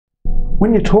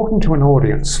when you're talking to an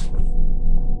audience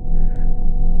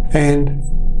and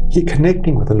you're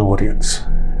connecting with an audience,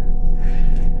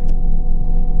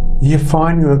 you're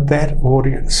finding that that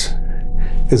audience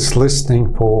is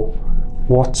listening for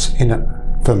what's in it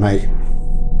for me.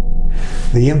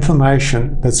 The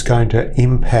information that's going to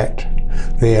impact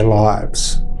their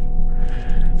lives.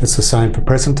 It's the same for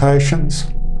presentations,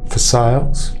 for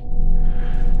sales,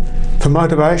 for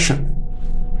motivation,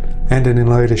 and in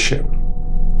leadership.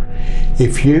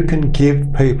 If you can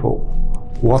give people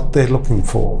what they're looking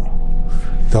for,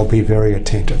 they'll be very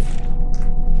attentive.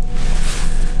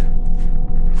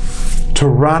 To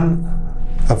run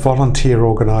a volunteer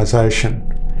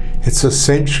organisation, it's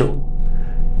essential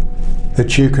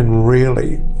that you can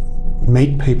really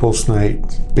meet people's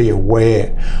needs, be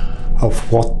aware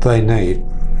of what they need.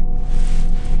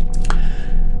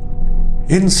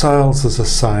 In sales, there's a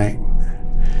saying,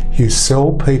 you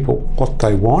sell people what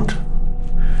they want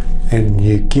and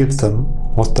you give them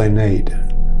what they need.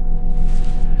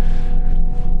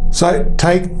 So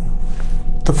take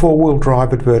the four-wheel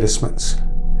drive advertisements.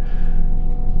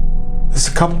 There's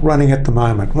a couple running at the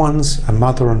moment. One's a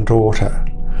mother and daughter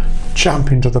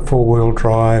jump into the four-wheel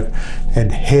drive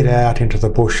and head out into the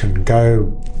bush and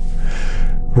go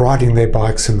riding their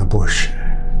bikes in the bush.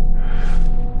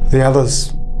 The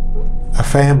other's a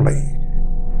family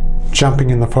jumping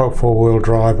in the four-wheel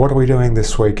drive. What are we doing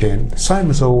this weekend? Same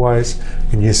as always,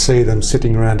 and you see them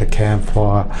sitting around a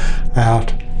campfire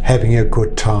out having a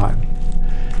good time.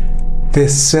 They're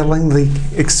selling the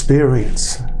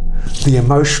experience, the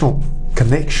emotional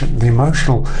connection, the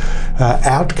emotional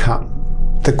outcome,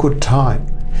 the good time.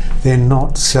 They're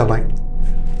not selling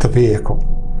the vehicle.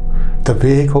 The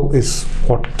vehicle is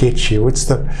what gets you. It's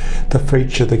the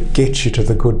feature that gets you to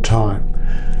the good time.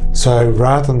 So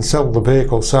rather than sell the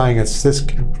vehicle saying it's this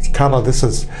colour, this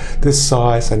is this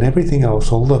size and everything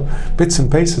else, all the bits and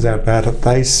pieces about it,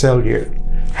 they sell you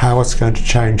how it's going to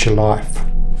change your life.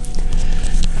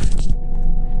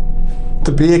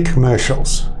 The beer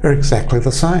commercials are exactly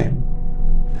the same.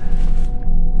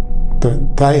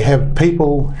 They have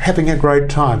people having a great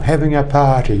time, having a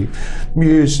party,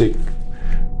 music,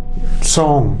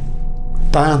 song,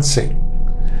 dancing.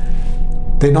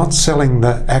 They're not selling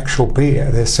the actual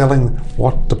beer, they're selling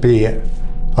what the beer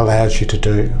allows you to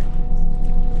do.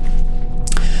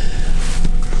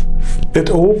 It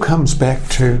all comes back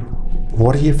to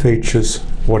what are your features,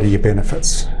 what are your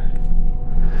benefits.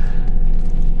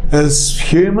 As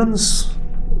humans,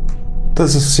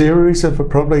 there's a series of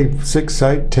probably 6,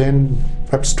 8, 10,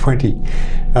 perhaps 20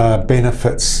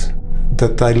 benefits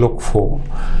that they look for.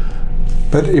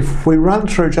 But if we run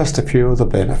through just a few of the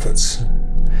benefits,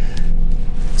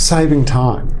 saving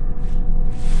time.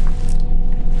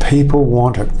 People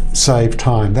want to save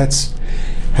time. That's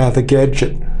how the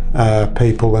gadget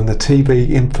people and the TV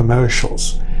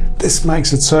infomercials, this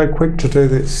makes it so quick to do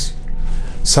this.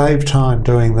 Save time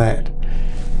doing that.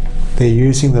 They're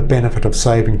using the benefit of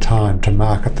saving time to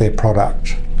market their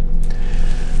product.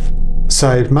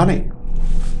 Save money.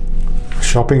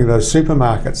 Shopping at those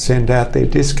supermarkets send out their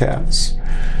discounts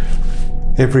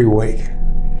every week.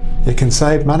 You can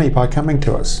save money by coming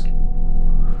to us.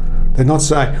 They're not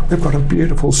saying, we've got a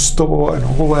beautiful store and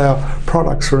all our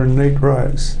products are in neat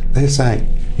rows. They're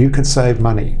saying, you can save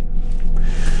money.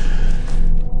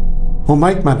 Or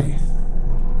make money.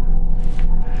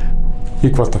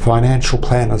 You've got the financial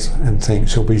planners and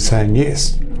things who'll be saying,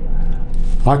 yes,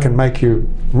 I can make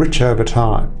you rich over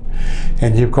time.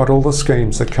 And you've got all the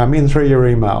schemes that come in through your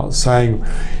emails saying,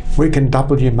 we can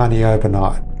double your money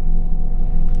overnight.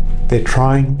 They're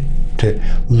trying to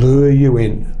lure you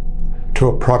in to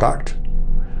a product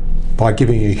by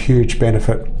giving you a huge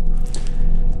benefit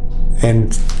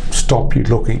and stop you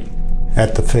looking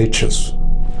at the features.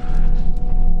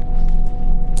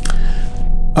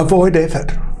 Avoid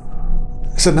effort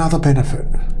is another benefit,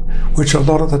 which a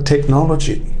lot of the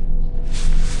technology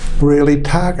really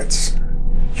targets.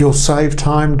 You'll save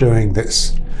time doing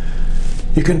this.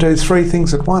 You can do 3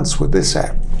 things at once with this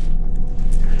app.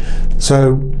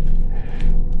 So,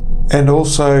 and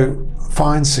also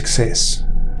find success.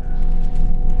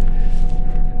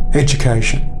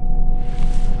 Education.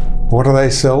 What do they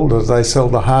sell? Do they sell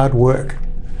the hard work,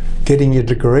 getting your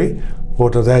degree? Or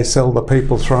do they sell the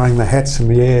people throwing the hats in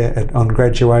the air on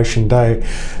graduation day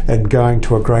and going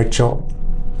to a great job?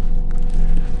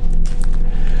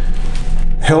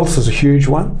 Health is a huge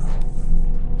one.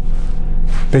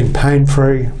 Being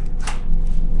pain-free.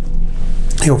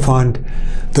 You'll find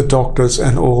the doctors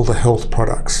and all the health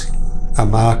products are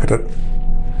marketed.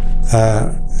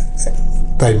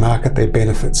 They market their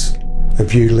benefits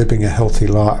of you living a healthy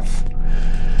life.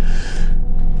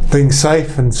 being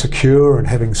safe and secure and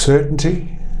having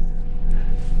certainty.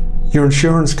 Your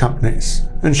insurance companies,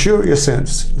 insure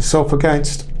yourself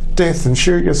against death,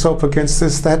 insure yourself against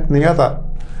this, that and the other,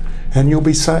 and you'll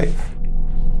be safe.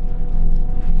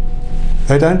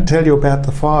 They don't tell you about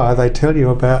the fire, they tell you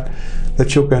about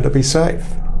that you're going to be safe.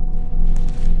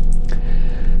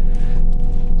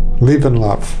 Live and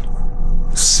love.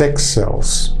 Sex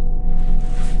sells.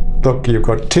 Look, you've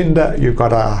got Tinder, you've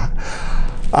got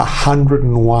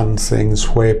 101 things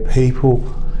where people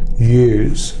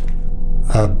use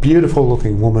a beautiful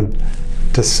looking woman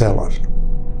to sell it.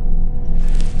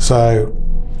 So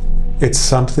it's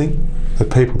something that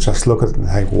people just look at and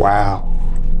say, wow.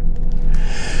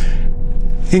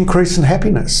 Increase in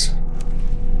happiness.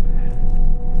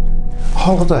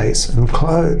 Holidays and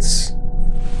clothes.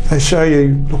 They show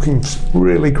you looking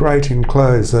really great in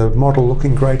clothes, a model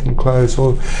looking great in clothes,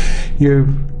 or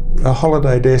a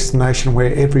holiday destination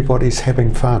where everybody's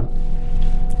having fun.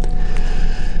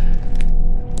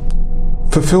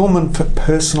 Fulfillment for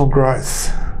personal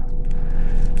growth.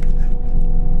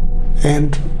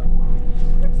 And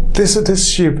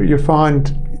this you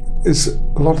find is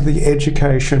a lot of the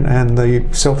education and the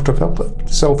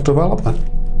self-development.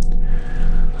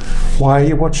 Why are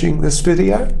you watching this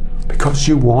video? Because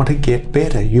you want to get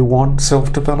better. You want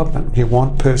self-development. You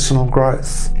want personal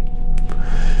growth.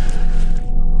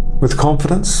 With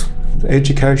confidence,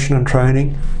 education and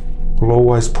training will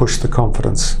always push the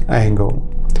confidence angle.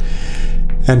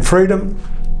 And freedom,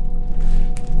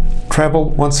 travel,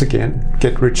 once again,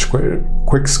 get rich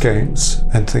quick schemes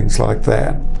and things like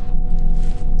that.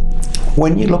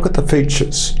 When you look at the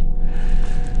features,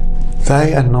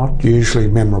 they are not usually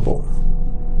memorable.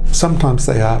 Sometimes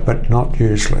they are, but not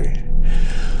usually.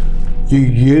 You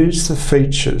use the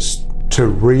features to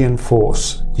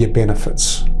reinforce your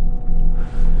benefits.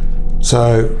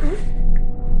 So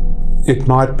it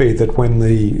might be that when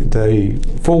the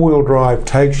four-wheel drive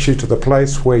takes you to the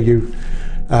place where you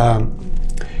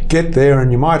get there,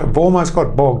 and you might have almost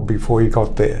got bogged before you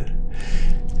got there,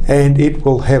 and it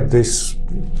will have this,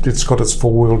 it's got its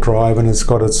four-wheel drive and it's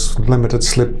got its limited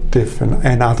slip diff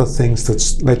and other things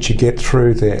that let you get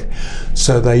through there.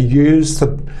 So they use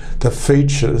the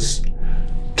features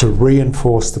to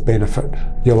reinforce the benefit.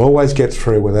 You'll always get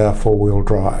through with our four-wheel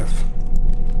drive.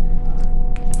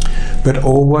 But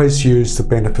always use the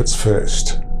benefits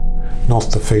first, not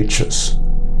the features.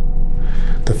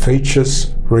 The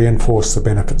features reinforce the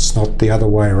benefits, not the other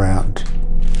way around.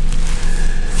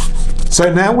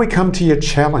 So now we come to your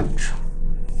challenge.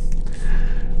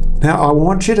 Now I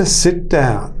want you to sit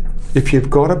down, if you've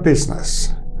got a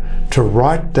business, to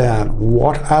write down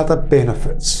what are the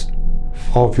benefits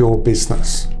of your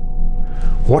business.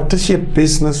 What does your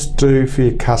business do for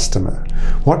your customer?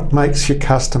 What makes your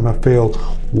customer feel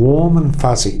warm and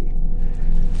fuzzy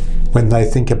when they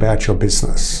think about your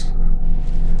business?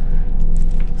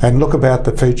 And look about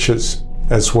the features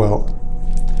as well.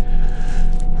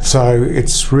 So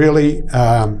it's really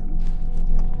a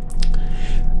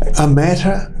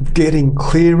matter of getting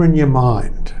clear in your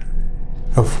mind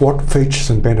of what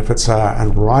features and benefits are,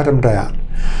 and write them down.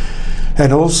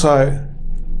 And also,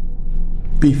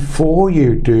 before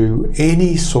you do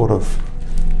any sort of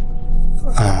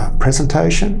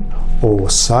presentation or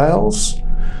sales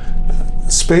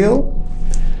spiel,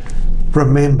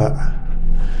 remember,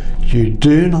 you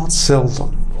do not sell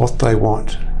them what they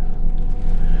want.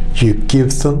 You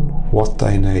give them what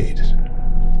they need.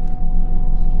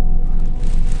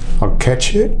 I'll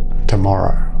catch you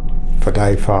tomorrow for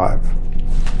day 5.